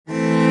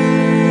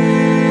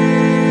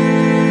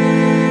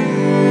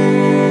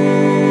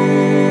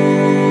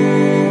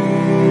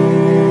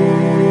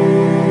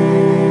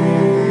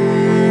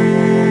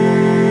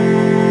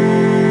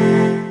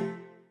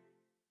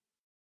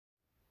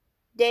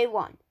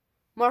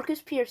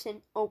Marcus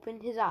Pearson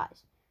opened his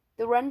eyes.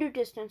 The rendered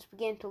distance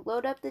began to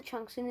load up the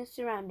chunks in his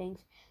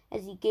surroundings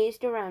as he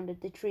gazed around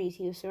at the trees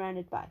he was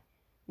surrounded by.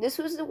 This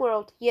was the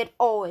world he had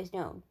always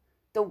known,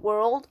 the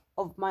world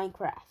of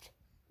Minecraft.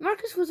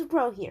 Marcus was a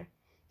pro here.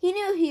 He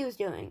knew what he was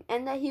doing,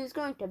 and that he was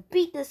going to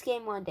beat this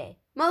game one day,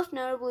 most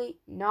notably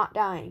not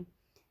dying.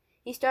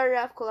 He started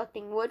off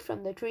collecting wood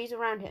from the trees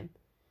around him.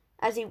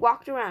 As he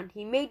walked around,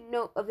 he made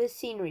note of his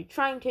scenery,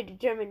 trying to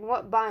determine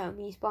what biome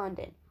he spawned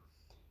in.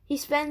 He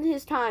spent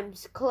his time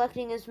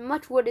collecting as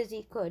much wood as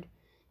he could,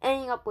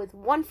 ending up with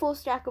one full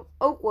stack of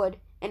oak wood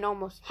and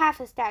almost half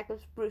a stack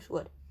of spruce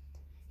wood.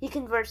 He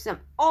converts them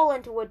all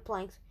into wood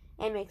planks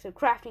and makes a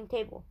crafting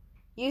table,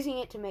 using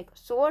it to make a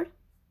sword,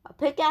 a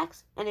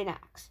pickaxe, and an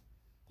axe.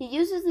 He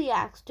uses the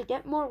axe to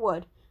get more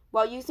wood,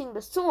 while using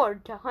the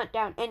sword to hunt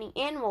down any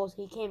animals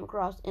he came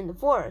across in the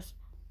forest.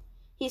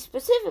 He's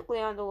specifically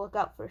on the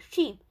lookout for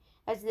sheep,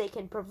 as they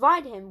can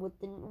provide him with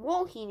the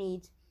wool he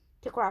needs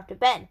to craft a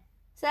bed.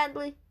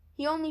 Sadly,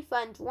 he only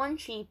finds one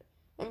sheep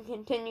and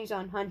continues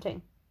on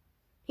hunting.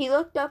 He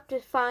looked up to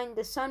find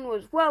the sun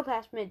was well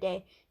past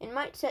midday and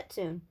might set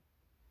soon.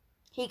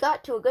 He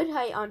got to a good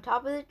height on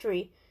top of the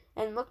tree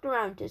and looked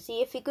around to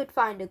see if he could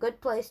find a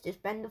good place to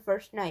spend the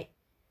first night.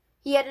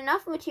 He had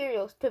enough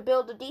materials to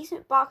build a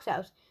decent box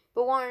house,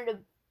 but wanted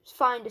to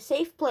find a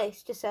safe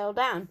place to settle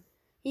down.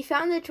 He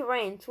found the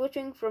terrain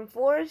switching from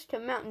forest to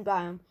mountain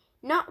biome,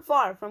 not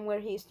far from where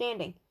he was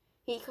standing.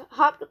 He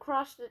hopped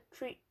across the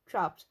tree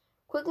tops,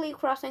 quickly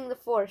crossing the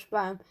forest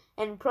biome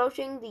and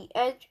approaching the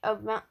edge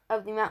of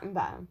the mountain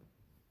biome.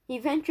 He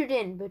ventured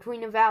in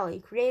between a valley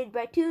created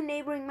by two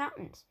neighboring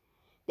mountains.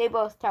 They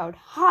both towered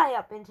high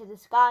up into the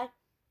sky,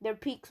 their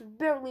peaks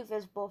barely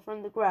visible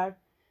from the ground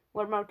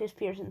where Marcus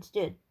Pearson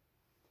stood.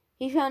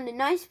 He found a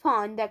nice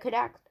pond that could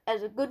act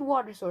as a good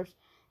water source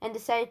and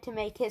decided to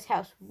make his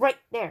house right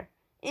there,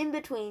 in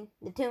between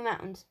the two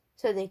mountains,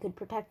 so they could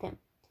protect him.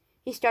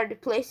 He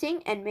started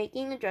placing and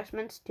making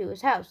adjustments to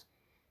his house.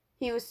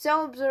 He was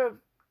so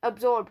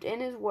absorbed in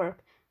his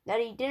work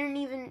that he didn't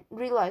even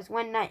realize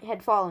when night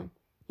had fallen.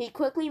 He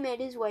quickly made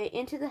his way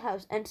into the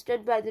house and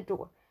stood by the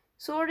door.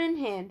 Sword in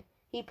hand,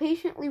 he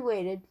patiently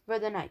waited for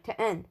the night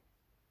to end.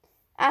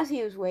 As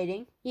he was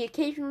waiting, he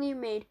occasionally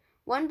made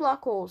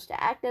one-block holes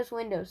to act as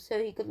windows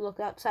so he could look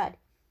outside.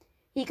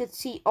 He could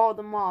see all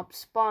the mobs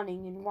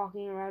spawning and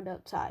walking around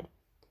outside.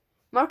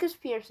 Marcus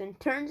Pearson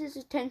turned his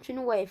attention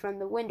away from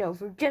the window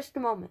for just a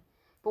moment,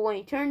 but when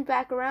he turned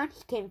back around,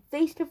 he came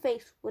face to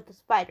face with the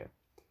spider.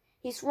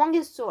 He swung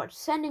his sword,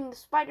 sending the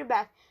spider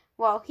back,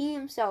 while he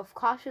himself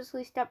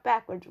cautiously stepped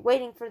backwards,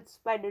 waiting for the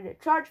spider to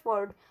charge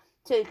forward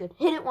so he could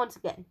hit it once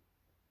again.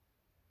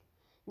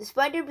 The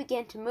spider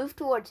began to move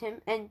towards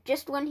him, and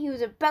just when he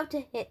was about to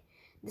hit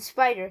the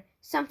spider,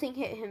 something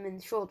hit him in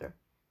the shoulder.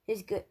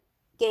 His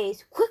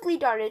gaze quickly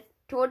darted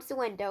towards the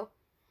window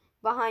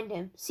behind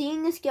him,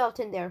 seeing a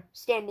skeleton there,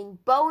 standing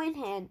bow in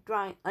hand,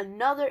 drawing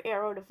another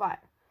arrow to fire.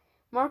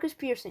 Marcus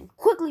Pearson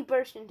quickly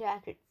burst into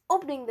action,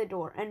 opening the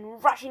door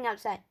and rushing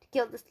outside to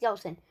kill the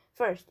skeleton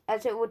first,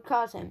 as it would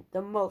cause him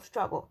the most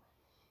trouble.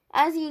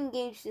 As he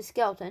engaged the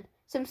skeleton,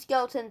 some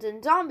skeletons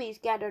and zombies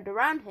gathered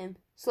around him,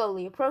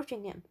 slowly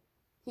approaching him.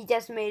 He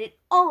decimated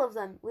all of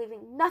them,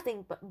 leaving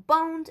nothing but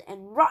bones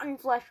and rotten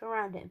flesh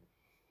around him.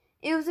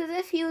 It was as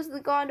if he was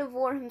the god of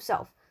war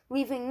himself,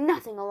 leaving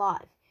nothing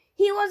alive.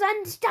 He was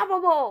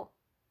unstoppable!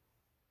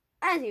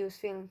 As he was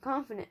feeling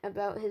confident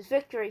about his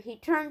victory, he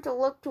turned to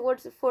look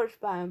towards the forest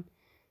biome.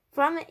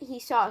 From it, he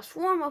saw a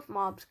swarm of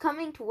mobs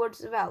coming towards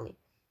the valley.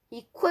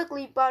 He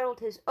quickly bottled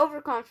his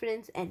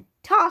overconfidence and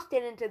tossed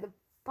it into the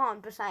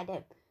pond beside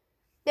him.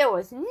 There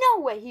was no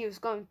way he was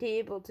going to be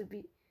able to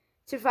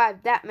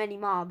survive that many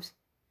mobs.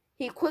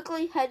 He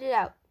quickly headed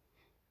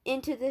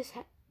into his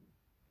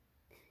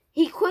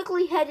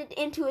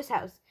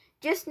house,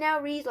 just now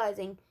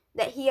realizing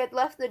that he had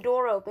left the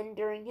door open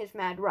during his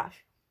mad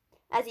rush.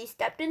 As he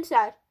stepped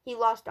inside, he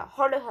lost a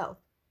heart of health.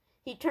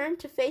 He turned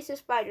to face a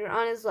spider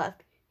on his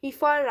left. He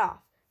fought it off,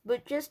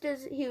 but just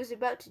as he was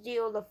about to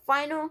deal the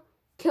final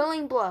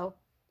killing blow,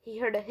 he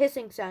heard a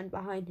hissing sound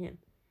behind him.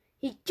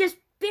 He just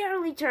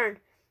barely turned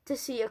to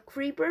see a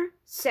creeper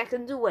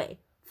seconds away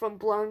from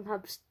blowing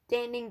up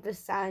standing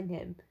beside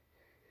him.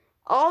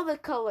 All the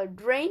color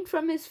drained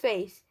from his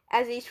face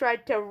as he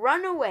tried to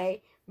run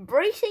away,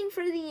 bracing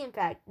for the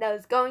impact that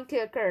was going to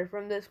occur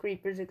from this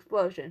creeper's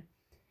explosion.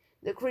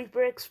 The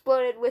creeper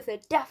exploded with a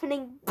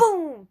deafening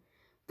boom,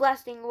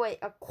 blasting away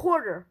a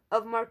quarter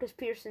of Marcus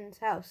Pearson's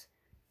house.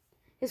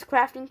 His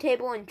crafting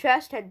table and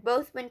chest had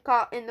both been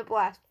caught in the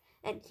blast,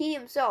 and he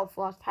himself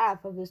lost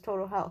half of his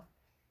total health.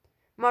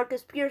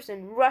 Marcus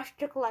Pearson rushed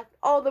to collect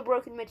all the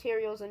broken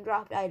materials and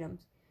dropped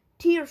items.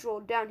 Tears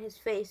rolled down his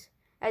face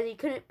as he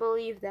couldn't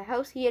believe the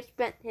house he had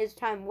spent his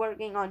time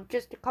working on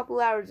just a couple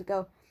hours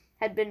ago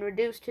had been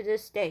reduced to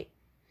this state.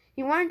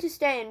 He wanted to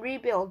stay and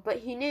rebuild, but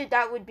he knew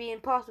that would be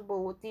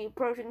impossible with the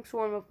approaching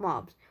swarm of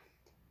mobs.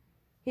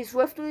 He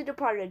swiftly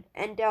departed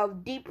and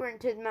delved deeper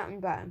into the mountain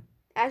biome.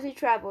 As he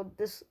traveled,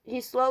 he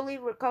slowly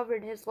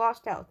recovered his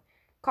lost health,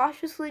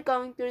 cautiously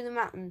going through the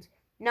mountains,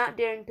 not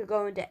daring to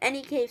go into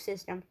any cave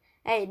systems,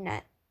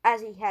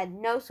 as he had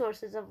no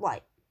sources of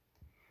light.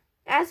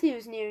 As he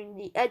was nearing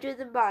the edge of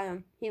the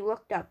biome, he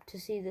looked up to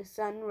see the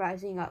sun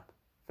rising up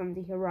from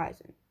the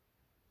horizon.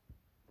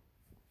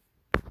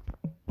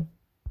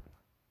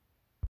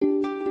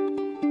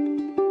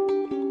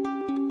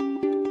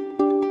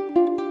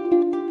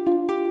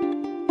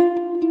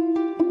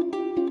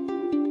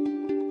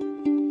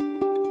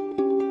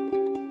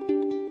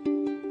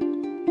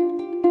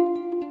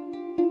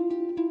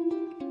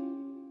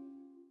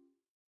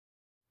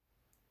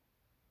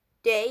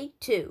 Day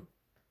 2.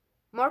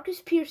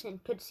 Marcus Pearson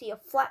could see a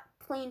flat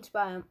plains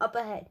biome up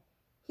ahead.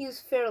 He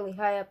was fairly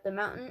high up the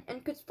mountain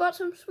and could spot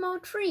some small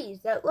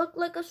trees that looked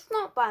like a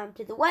swamp biome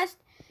to the west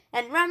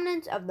and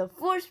remnants of the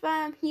forest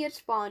biome he had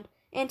spawned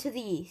and to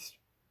the east.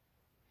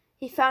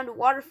 He found a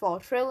waterfall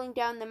trailing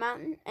down the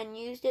mountain and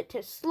used it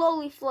to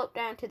slowly float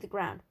down to the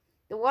ground.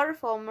 The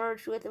waterfall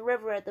merged with a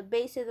river at the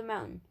base of the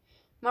mountain.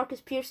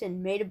 Marcus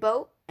Pearson made a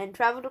boat and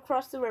traveled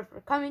across the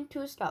river, coming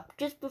to a stop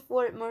just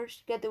before it merged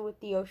together with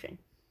the ocean.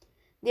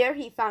 There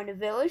he found a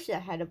village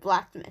that had a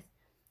blacksmith.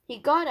 He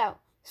got out,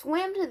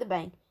 swam to the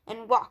bank,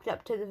 and walked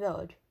up to the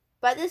village.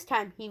 By this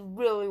time, he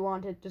really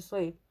wanted to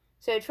sleep,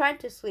 so he tried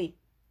to sleep,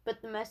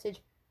 but the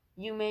message,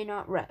 "You may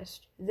not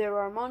rest. There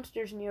are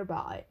monsters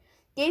nearby,"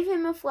 gave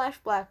him a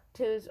flashback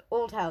to his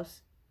old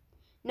house.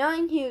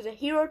 Knowing he was a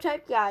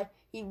hero-type guy,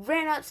 he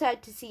ran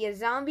outside to see a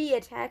zombie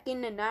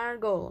attacking an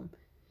iron golem.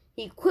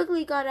 He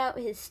quickly got out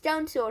his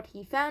stone sword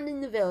he found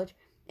in the village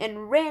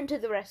and ran to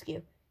the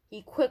rescue.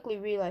 He quickly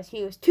realized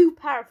he was too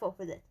powerful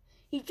for this.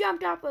 He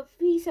jumped off a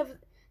piece of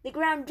the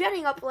ground,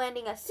 jutting up,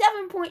 landing a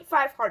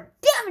 7.5 hard,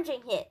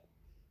 damaging hit.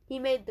 He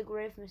made the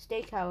grave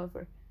mistake,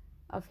 however,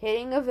 of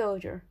hitting a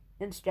villager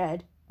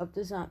instead of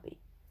the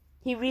zombie.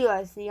 He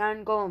realized the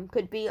iron golem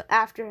could be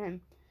after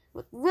him.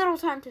 With little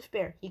time to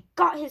spare, he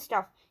got his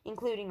stuff,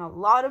 including a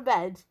lot of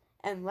beds,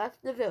 and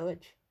left the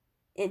village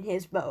in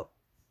his boat.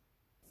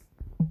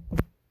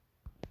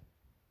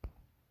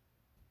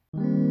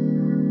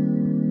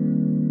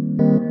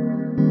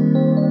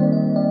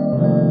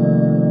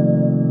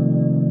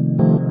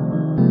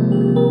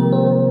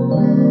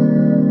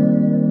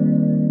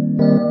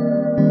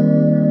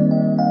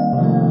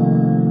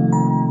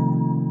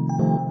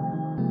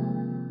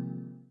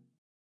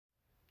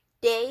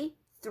 Day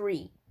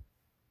 3.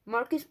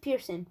 Marcus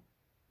Pearson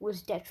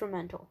was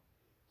detrimental.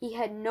 He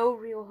had no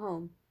real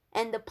home,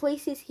 and the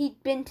places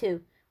he'd been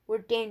to were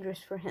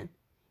dangerous for him.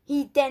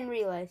 He then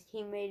realized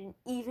he made an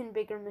even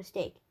bigger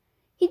mistake.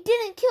 He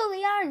didn't kill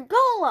the iron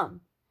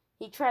golem!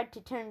 He tried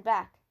to turn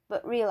back,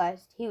 but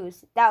realized he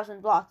was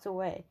 1,000 blocks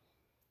away.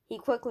 He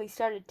quickly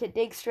started to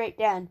dig straight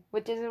down,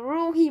 which is a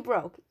rule he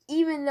broke,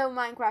 even though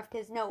Minecraft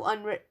has no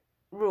unwritten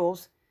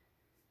rules.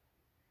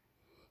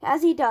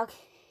 As he dug,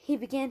 he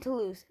began to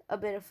lose a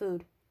bit of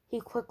food. He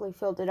quickly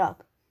filled it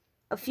up.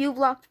 A few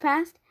blocks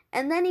passed,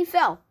 and then he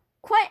fell,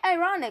 quite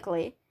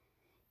ironically,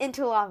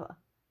 into lava.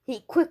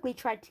 He quickly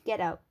tried to get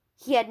out.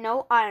 He had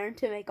no iron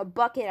to make a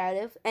bucket out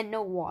of and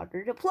no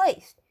water to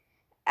place.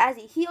 As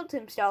he healed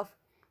himself,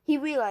 he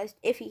realized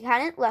if he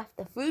hadn't left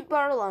the food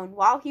bar alone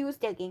while he was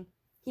digging,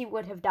 he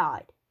would have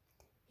died.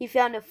 He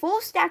found a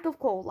full stack of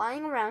coal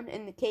lying around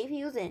in the cave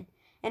he was in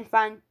and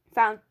found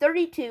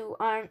 32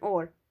 iron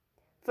ore.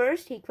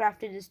 First, he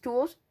crafted his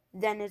tools,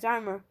 then his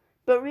armor,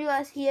 but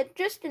realized he had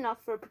just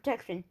enough for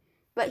protection,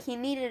 but he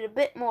needed a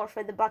bit more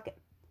for the bucket.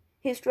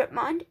 He strip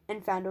mined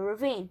and found a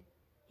ravine.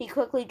 He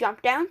quickly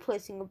jumped down,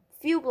 placing a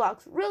few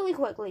blocks really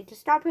quickly to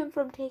stop him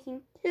from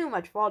taking too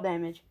much fall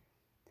damage.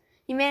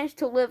 He managed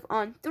to live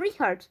on 3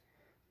 hearts,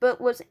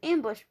 but was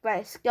ambushed by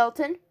a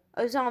skeleton,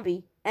 a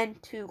zombie,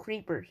 and 2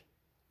 creepers.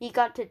 He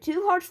got to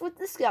 2 hearts with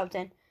the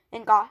skeleton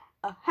and got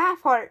a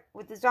half heart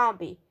with the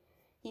zombie.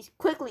 He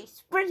quickly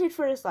sprinted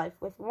for his life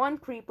with 1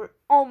 creeper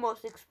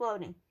almost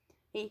exploding.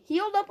 He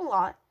healed up a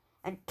lot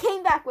and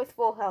came back with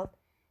full health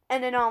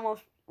and an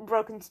almost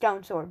broken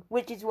stone sword,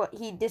 which is what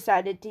he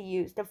decided to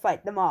use to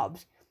fight the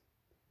mobs,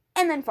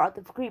 and then fought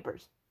the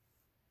creepers.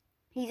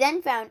 He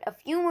then found a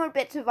few more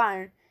bits of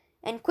iron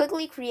and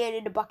quickly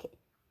created a bucket.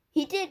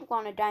 He did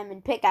want a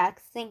diamond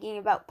pickaxe, thinking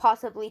about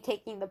possibly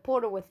taking the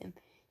portal with him.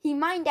 He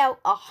mined out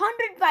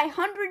 100 by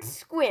 100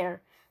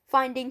 square,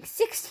 finding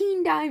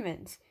 16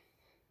 diamonds.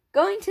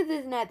 Going to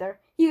the Nether,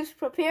 he was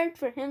prepared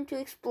for him to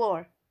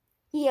explore.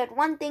 He had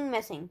one thing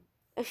missing,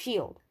 a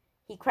shield.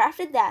 He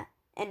crafted that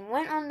and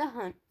went on the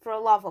hunt for a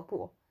lava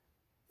pool.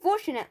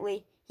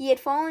 Fortunately, he had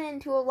fallen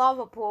into a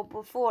lava pool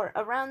before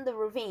around the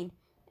ravine,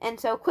 and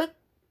so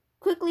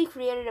quickly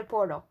created a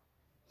portal.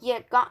 He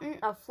had gotten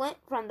a flint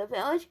from the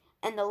village,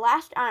 and the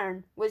last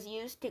iron was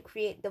used to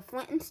create the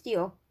flint and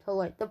steel to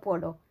light the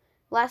portal.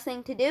 Last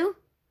thing to do,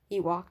 he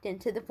walked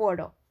into the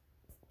portal.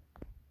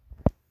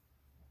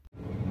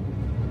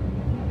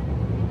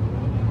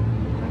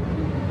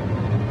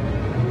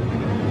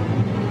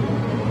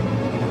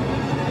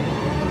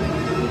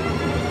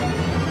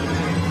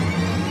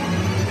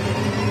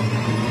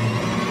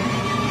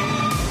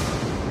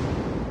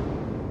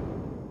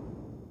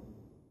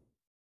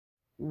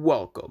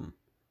 Welcome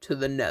to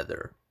the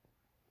Nether.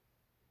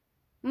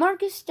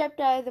 Marcus stepped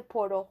out of the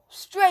portal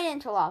straight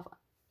into lava.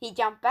 He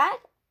jumped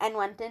back and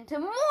went into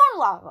more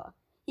lava.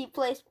 He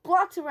placed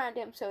blocks around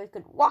him so he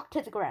could walk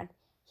to the ground.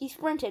 He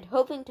sprinted,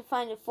 hoping to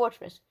find a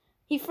fortress.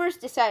 He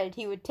first decided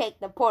he would take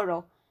the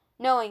portal,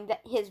 knowing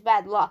that his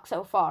bad luck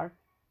so far.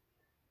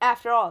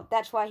 After all,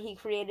 that's why he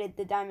created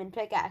the diamond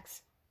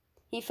pickaxe.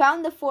 He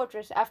found the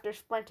fortress after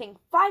sprinting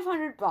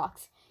 500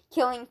 blocks,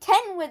 killing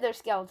 10 wither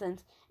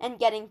skeletons, and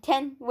getting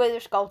 10 wither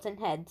skeleton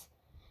heads,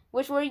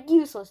 which were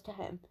useless to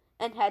him,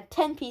 and had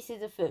 10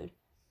 pieces of food.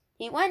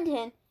 He went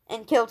in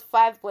and killed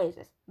 5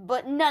 blazes,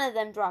 but none of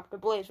them dropped a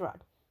blaze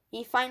rod.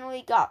 He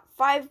finally got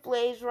 5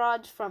 blaze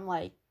rods from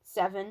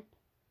 7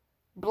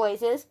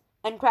 blazes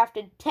and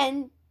crafted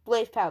 10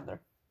 blaze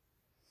powder.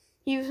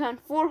 He was on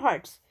 4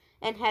 hearts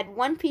and had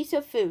 1 piece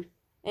of food,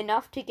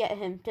 enough to get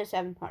him to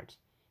 7 hearts.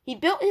 He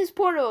built his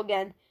portal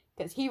again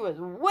because he was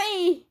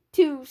way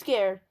too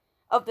scared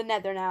of the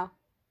nether now,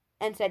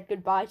 and said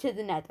goodbye to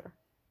the nether.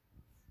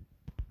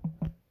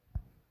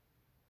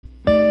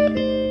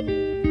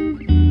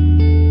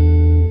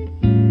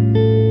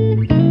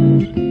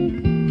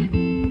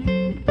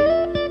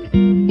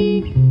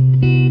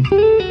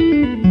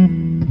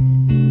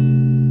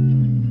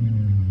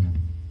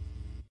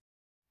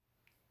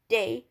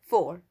 Day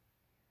 4.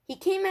 He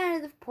came out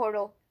of the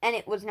portal and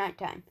it was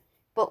nighttime,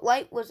 but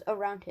light was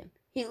around him.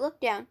 He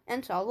looked down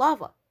and saw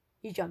lava.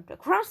 He jumped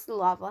across the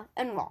lava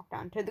and walked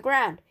onto the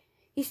ground.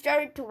 He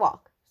started to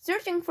walk,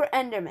 searching for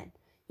Endermen.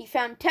 He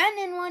found 10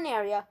 in one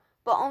area,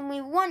 but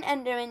only 1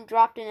 Enderman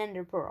dropped an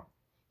Ender Pearl.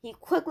 He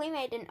quickly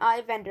made an eye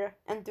of Ender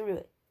and threw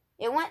it.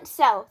 It went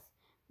south,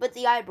 but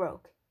the eye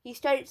broke. He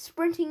started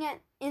sprinting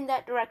in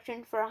that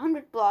direction for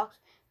 100 blocks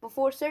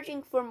before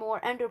searching for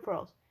more Ender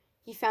Pearls.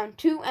 He found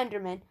 2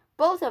 Endermen,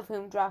 both of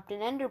whom dropped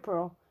an Ender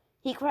Pearl.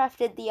 He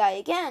crafted the eye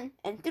again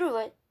and threw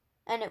it,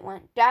 and it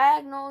went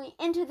diagonally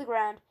into the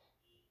ground,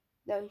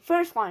 though he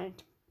first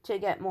wanted to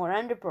get more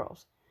Ender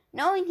Pearls.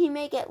 Knowing he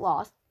may get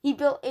lost, he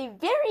built a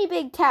very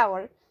big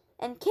tower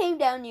and came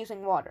down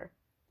using water.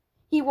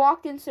 He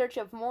walked in search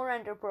of more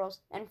Ender Pearls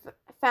and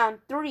found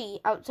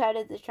 3 outside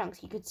of the chunks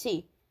he could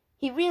see.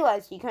 He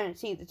realized he couldn't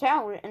see the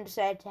tower and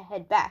decided to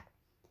head back.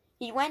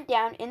 He went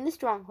down in the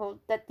stronghold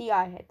that the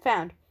eye had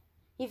found.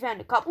 He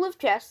found a couple of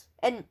chests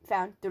and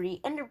found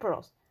 3 Ender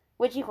Pearls,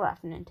 which he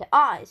crafted into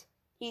eyes.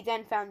 He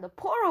then found the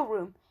portal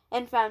room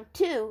and found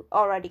 2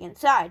 already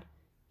inside.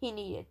 He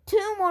needed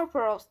 2 more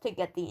pearls to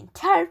get the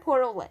entire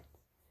portal lit.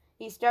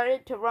 He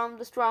started to roam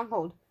the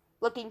stronghold,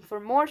 looking for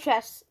more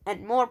chests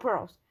and more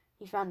pearls.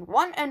 He found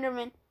 1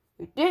 Enderman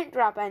who didn't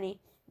drop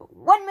any, but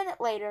 1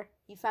 minute later,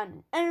 he found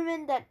an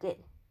Enderman that did.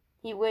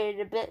 He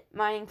waited a bit,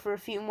 mining for a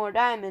few more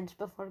diamonds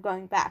before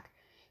going back.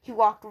 He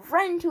walked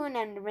right into an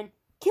Enderman,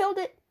 killed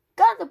it,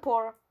 got the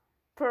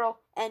pearl,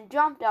 and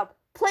jumped up,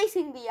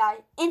 placing the eye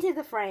into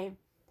the frame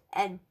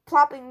and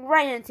plopping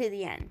right into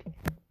the end.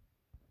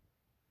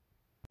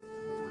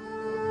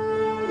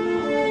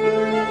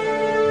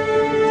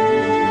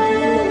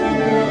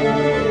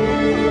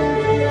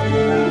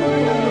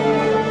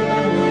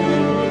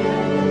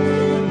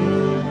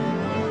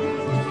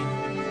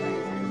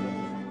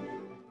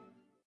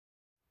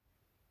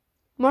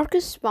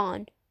 Marcus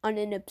spawned on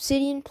an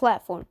obsidian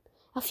platform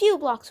a few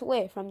blocks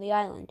away from the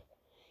island.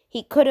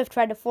 He could have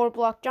tried a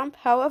 4-block jump,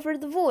 however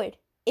the void,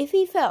 if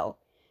he fell,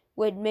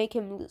 would make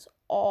him lose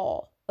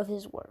all of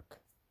his work.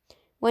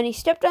 When he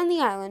stepped on the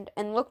island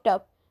and looked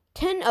up,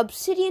 10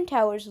 obsidian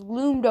towers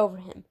loomed over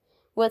him,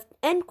 with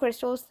end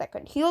crystals that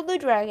could heal the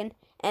dragon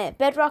and a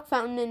bedrock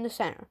fountain in the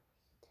center.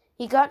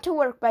 He got to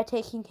work by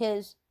taking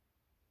his...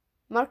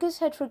 Marcus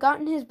had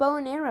forgotten his bow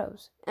and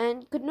arrows,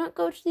 and could not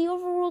go to the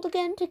overworld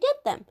again to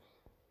get them.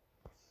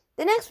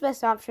 The next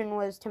best option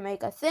was to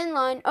make a thin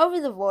line over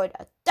the void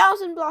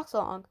 1,000 blocks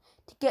long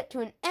to get to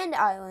an end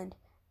island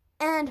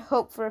and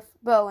hope for a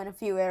bow and a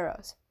few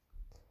arrows.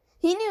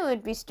 He knew it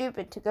would be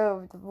stupid to go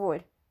over the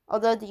void.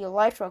 Although the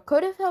elytra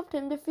could have helped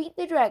him defeat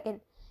the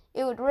dragon,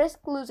 it would risk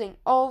losing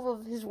all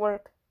of his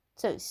work,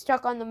 so he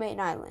stuck on the main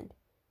island.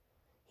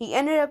 He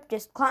ended up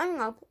just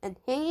climbing up and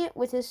hitting it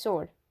with his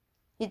sword.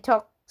 He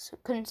took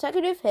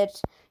consecutive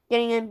hits,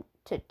 getting him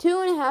to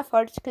 2.5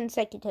 hearts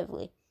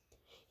consecutively.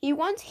 He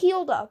once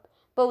healed up,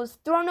 but was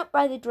thrown up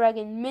by the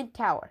dragon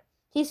mid-tower.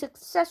 He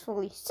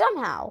successfully,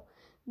 somehow,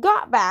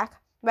 got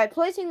back by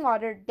placing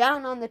water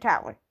down on the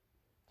tower.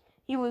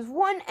 He was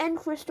 1 end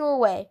crystal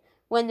away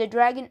when the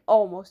dragon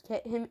almost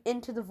hit him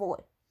into the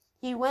void.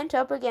 He went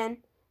up again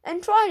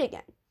and tried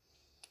again,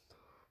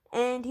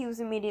 and he was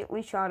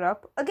immediately shot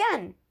up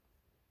again.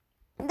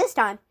 This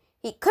time,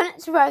 he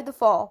couldn't survive the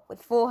fall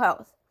with full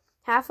health.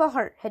 Half a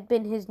heart had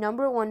been his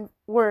number 1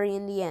 worry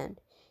in the end.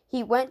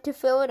 He went to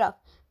fill it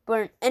up,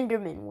 but an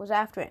Enderman was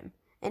after him,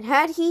 and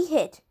had he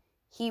hit,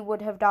 he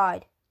would have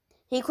died.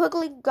 He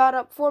quickly got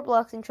up 4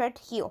 blocks and tried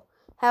to heal.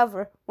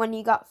 However, when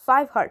he got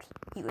 5 hearts,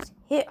 he was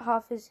hit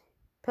off his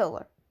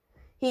pillar.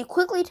 He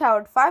quickly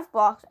towered 5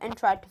 blocks and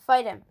tried to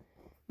fight him.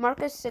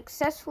 Marcus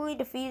successfully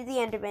defeated the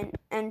Enderman,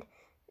 and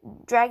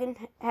dragon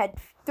had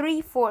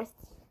 3/4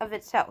 of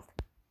its health.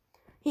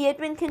 He had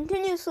been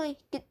continuously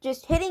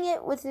just hitting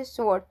it with his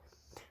sword,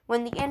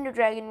 when the Ender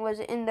Dragon was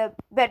in the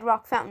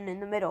bedrock fountain in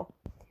the middle.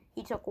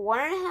 He took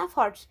 1.5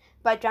 hearts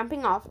by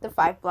jumping off the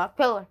 5-block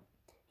pillar.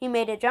 He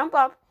made a jump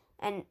up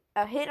and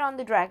a hit on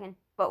the dragon,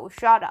 but was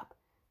shot up.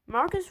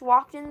 Marcus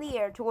walked in the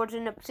air towards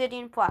an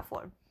obsidian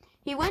platform.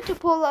 He went to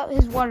pull out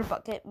his water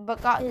bucket,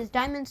 but got his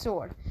diamond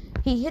sword.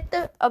 He hit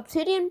the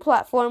obsidian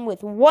platform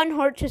with 1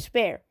 heart to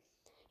spare.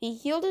 He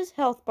healed his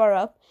health bar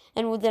up,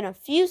 and within a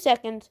few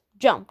seconds,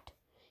 jumped.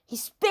 He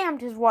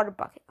spammed his water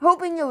bucket,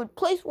 hoping it would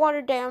place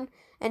water down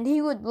and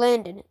he would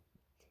land in it.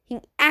 He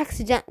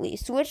accidentally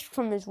switched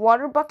from his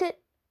water bucket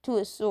to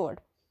his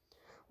sword.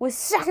 With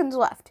seconds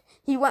left,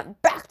 he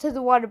went back to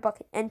the water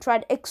bucket and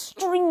tried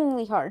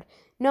extremely hard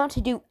not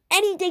to do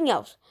anything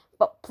else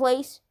but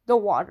place the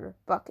water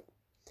bucket.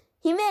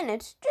 He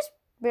managed, just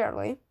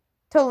barely,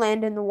 to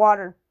land in the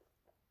water.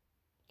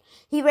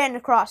 He ran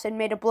across and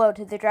made a blow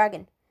to the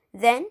dragon.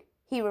 Then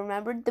he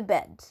remembered the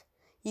beds.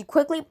 He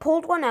quickly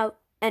pulled one out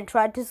and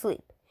tried to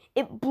sleep.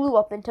 It blew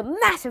up into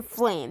massive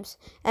flames,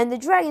 and the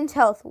dragon's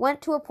health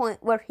went to a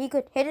point where he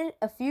could hit it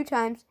a few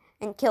times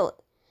and kill it.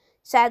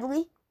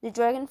 Sadly, the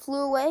dragon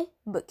flew away,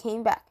 but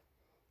came back.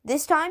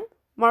 This time,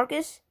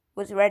 Marcus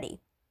was ready.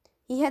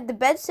 He had the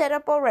bed set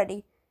up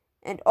already,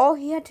 and all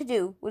he had to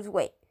do was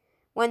wait.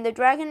 When the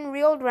dragon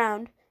reeled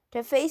round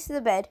to face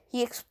the bed,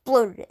 he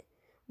exploded it.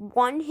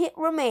 1 hit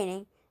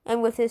remaining,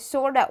 and with his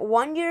sword at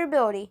 1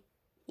 durability,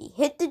 he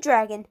hit the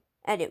dragon,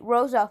 and it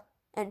rose up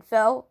and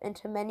fell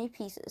into many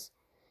pieces.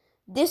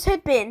 This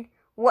had been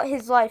what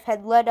his life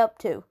had led up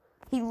to.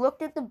 He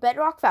looked at the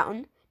bedrock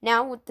fountain,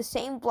 now with the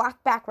same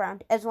black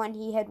background as when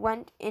he had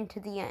went into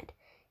the end.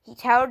 He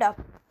towered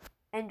up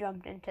and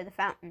jumped into the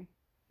fountain.